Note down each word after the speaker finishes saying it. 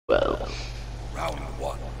Well, Round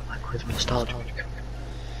one. where's Nostalgia Week?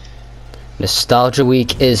 Nostalgia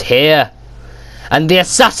Week is here, and the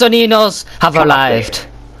Assassininos have arrived.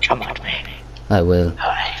 Come at me. I will.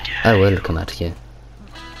 I will come at you.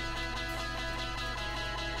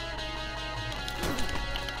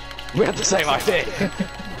 We have the same idea.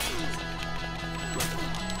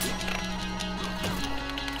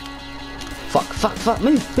 Fuck,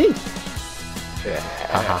 move. Yeah.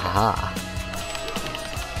 Ha ha ha.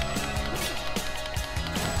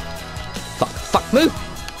 Fuck, move!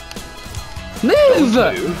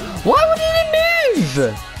 Move! Why would he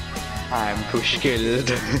move? I'm push skilled.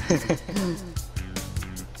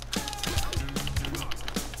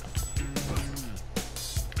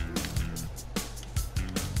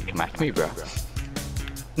 Come at me, bro.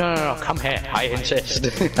 No, come here. I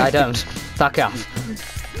insist. I don't. Fuck off.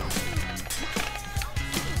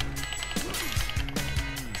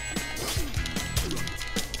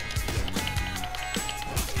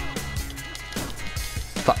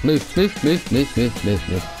 Fuck, move.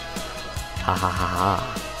 Ha ha ha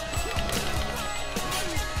ha.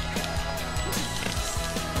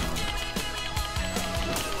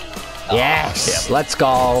 Yes, let's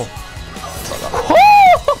go.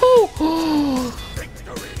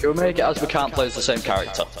 You'll make it as we can't play as the same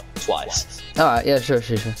character twice. Alright, yeah, sure.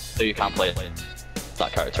 So you can't play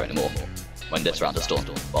that character anymore when this round is done.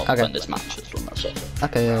 Well, Okay. when this match is done, that's it.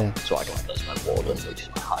 Okay, yeah. So I can play as my Warden, which is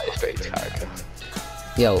my highest rated character.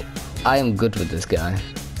 Yo, I am good with this guy.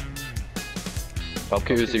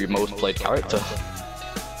 Valkyrie is the most played character.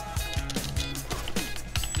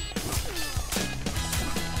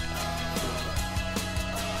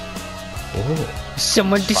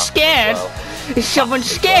 Someone scared! Is someone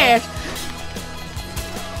scared?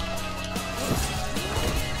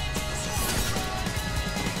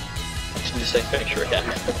 Let's do the same picture again.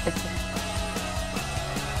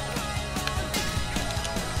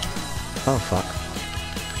 Oh fuck.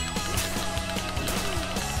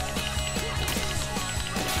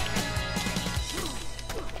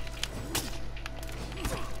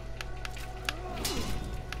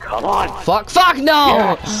 Come on! Fuck,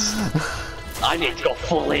 no! I need to go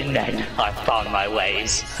full in then. I found my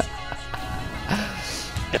ways.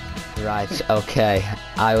 Right, okay.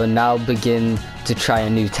 I will now begin to try a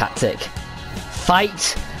new tactic.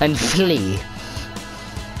 Fight and flee.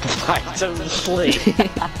 Fight and flee.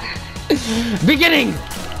 Beginning!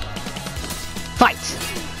 Fight!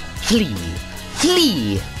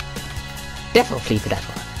 Flee! Definitely flee for that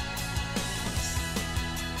one.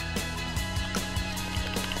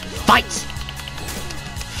 Fight!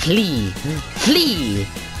 Flee!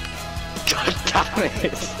 God damn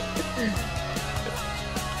it!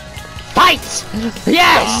 Fight!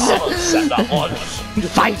 Yes! Oh, said that one.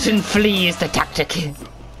 Fight and flee is the tactic.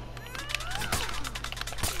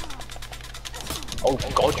 Oh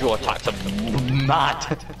god, your attacks are mad.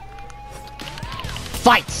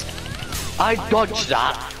 Fight! I dodged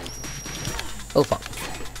that. Oh fuck.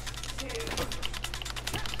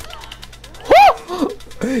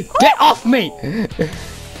 Get off me!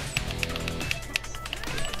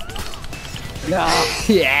 No,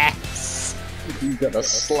 Yes! you're gonna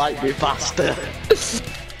slide me faster.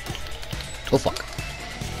 Oh fuck.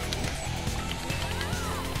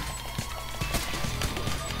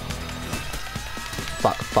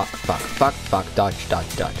 Fuck. Dodge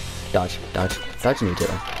me,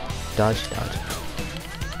 Dylan. Dodge.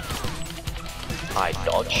 I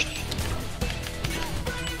dodged.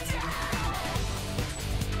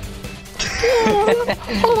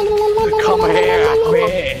 Come here at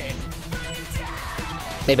me.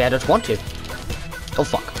 Maybe I don't want to. Oh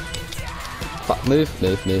fuck. Fuck, move.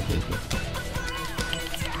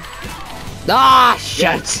 Ah,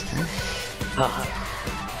 shit!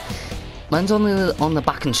 Mine's only on the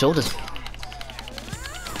back and shoulders.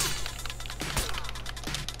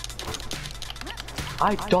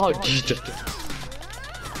 I dodged.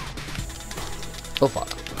 Oh fuck.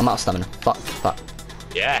 I'm out of stamina. Fuck.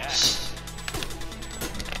 Yes.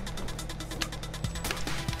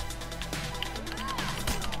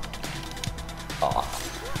 Oh.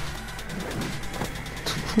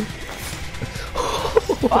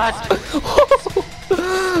 What?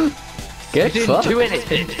 Get You fucked. didn't do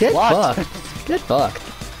anything. Get What? fucked. Get fucked.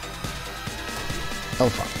 Oh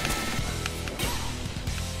fuck.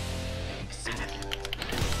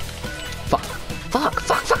 Fuck.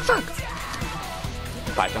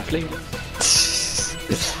 Fight and flee.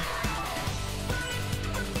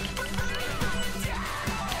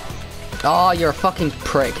 Oh, you're a fucking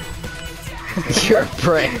prick. You're a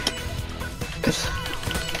prick.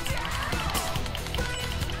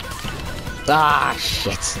 Ah,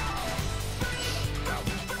 shit.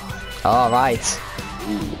 Alright.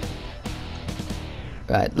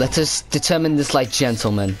 Right, let us determine this like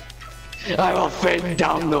gentlemen. I will then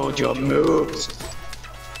download your moves.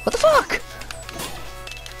 What the fuck?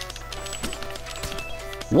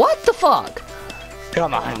 What the fuck?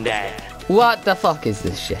 Come on then. What the fuck is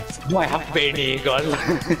this shit? Do I have been eagle?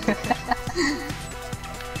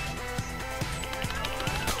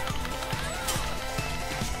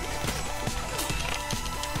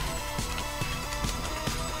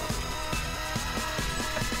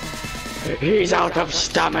 He's out of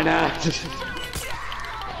stamina.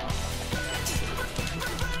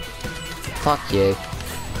 Fuck you.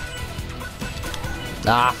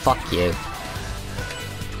 Ah, fuck you.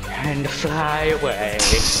 And fly away.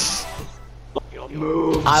 Your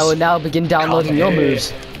moves. I will now begin downloading your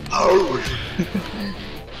moves. Oh.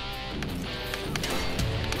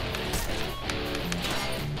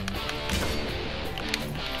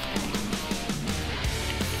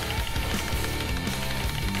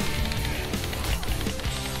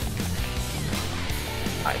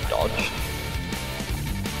 I dodged.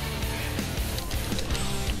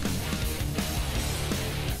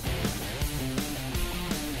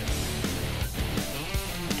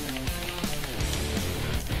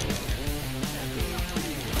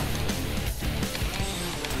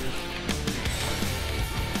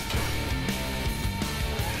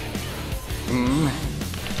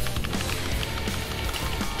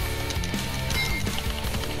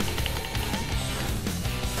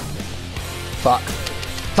 Fuck.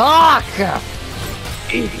 Fuck!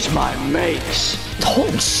 Eat my mates. Oh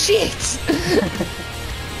shit!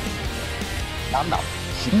 Nom nom.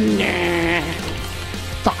 Nah.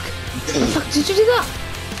 Fuck. How the fuck did you do that?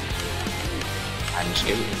 I'm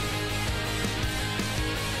scared.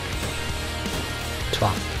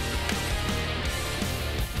 Twat.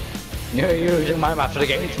 You're using my method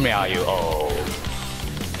against me, are you? Oh.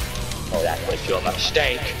 Oh, that was your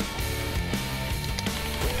mistake.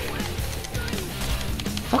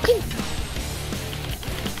 Fucking.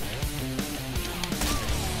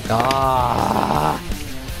 Ah.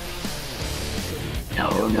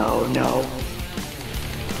 No, no, no.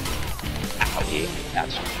 Owie.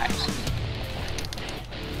 That's nice.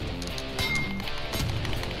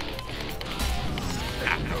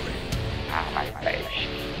 Ah, my face.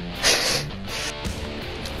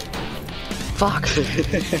 Fuck.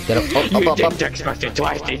 Get up, up, You up, up. didn't expect it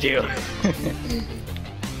twice, did you?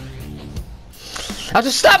 How's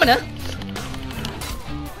your stamina?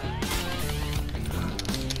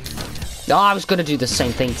 No, I was gonna do the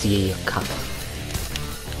same thing to you, you cunt.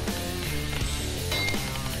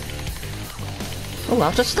 Oh,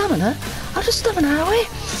 how's your stamina? How's your stamina, are we?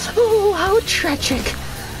 Oh, how tragic.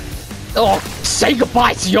 Oh, say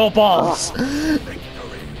goodbye to your balls!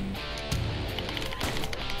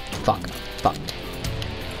 Fuck, fuck.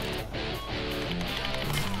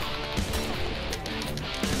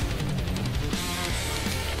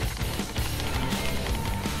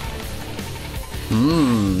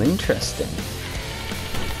 Interesting.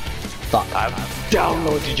 Fuck. I've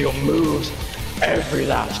downloaded your moves. Every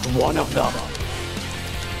last one of them.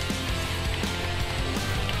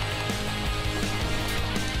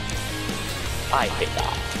 I hate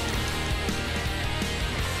that.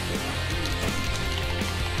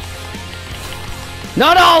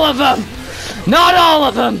 Not all of them! Not all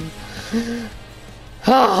of them!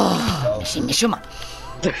 Oh, Shima.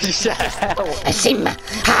 Sim.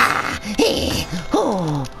 Ha. Hey.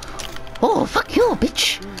 Oh. Oh, fuck you,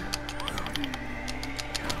 bitch.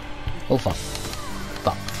 Oh, fuck.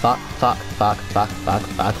 Fuck, fuck, fuck, fuck, fuck, fuck,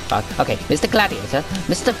 fuck, fuck. Okay, Mr. Gladiator,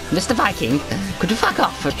 Mr. Viking, could you fuck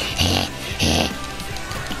off?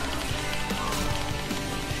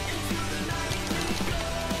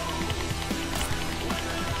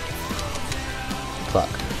 Fuck.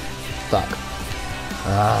 Fuck.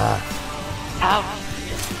 How?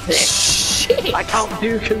 Shit! I can't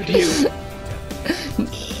Dooku you.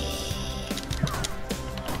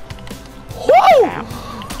 Whoa!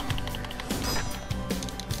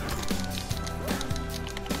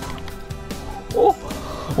 Oh!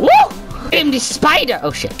 Whoa! Him, the spider!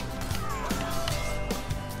 Oh shit.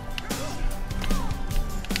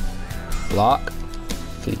 Block.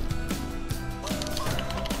 Flee.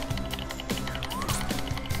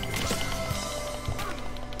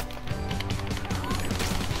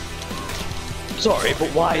 Sorry, but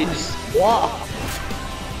why is what?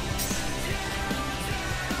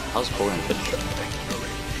 How's Colin finisher?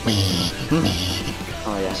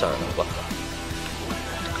 Oh yeah, sorry. What?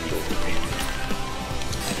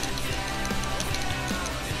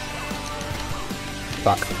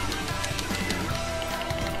 Fuck.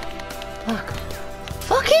 Fuck.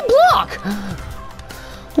 Fucking block!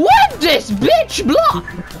 What? this bitch block!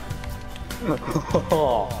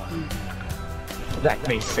 Let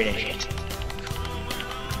me finish it.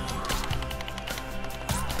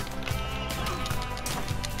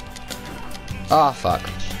 Oh fuck.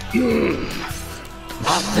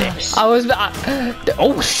 Have this. I was.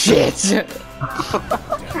 Oh shit!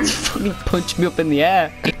 Fucking punched me up in the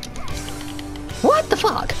air. What the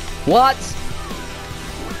fuck? What?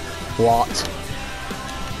 What?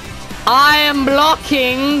 I am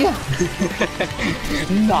blocking!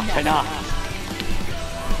 Not enough.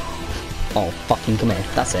 Oh, fucking come here.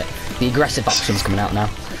 That's it. The aggressive option's coming out now.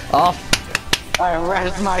 Oh, I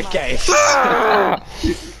rest my case.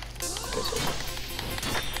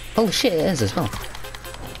 holy shit, it is as well.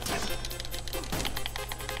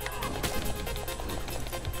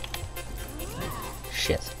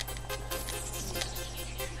 Shit.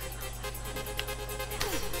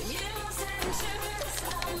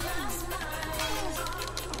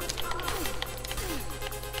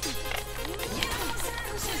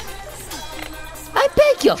 I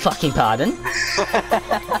beg your fucking pardon.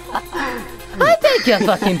 I beg your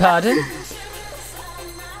fucking pardon.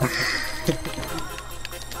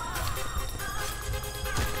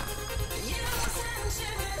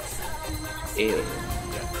 Ew.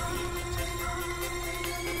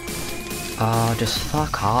 Oh, just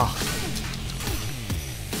fuck off.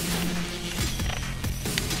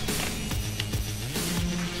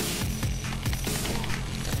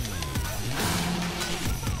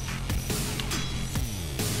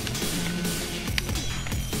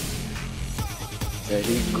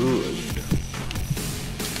 Very good.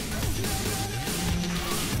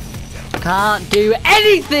 Can't do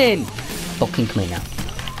anything! Fucking come here now.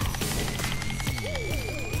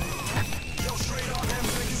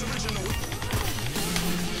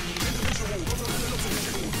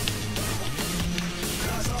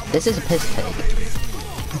 This is a piss take.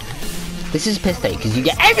 This is a piss take because you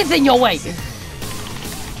get everything your way!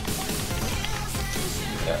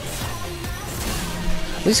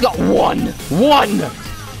 We've got one! One!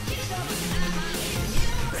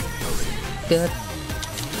 Good.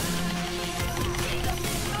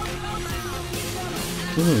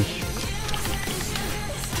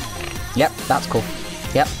 Yep, that's cool.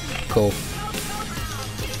 Yep, cool.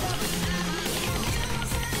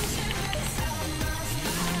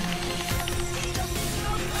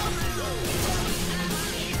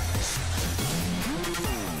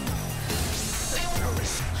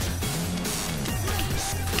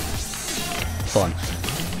 Fun.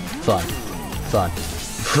 Fun. Fun.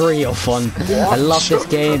 Real fun. What? I love this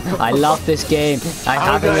game. I love this game.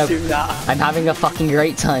 I'm having a fucking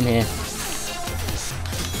great time here.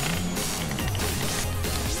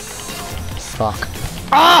 Fuck.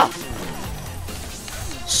 Ah!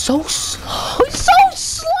 So slow. So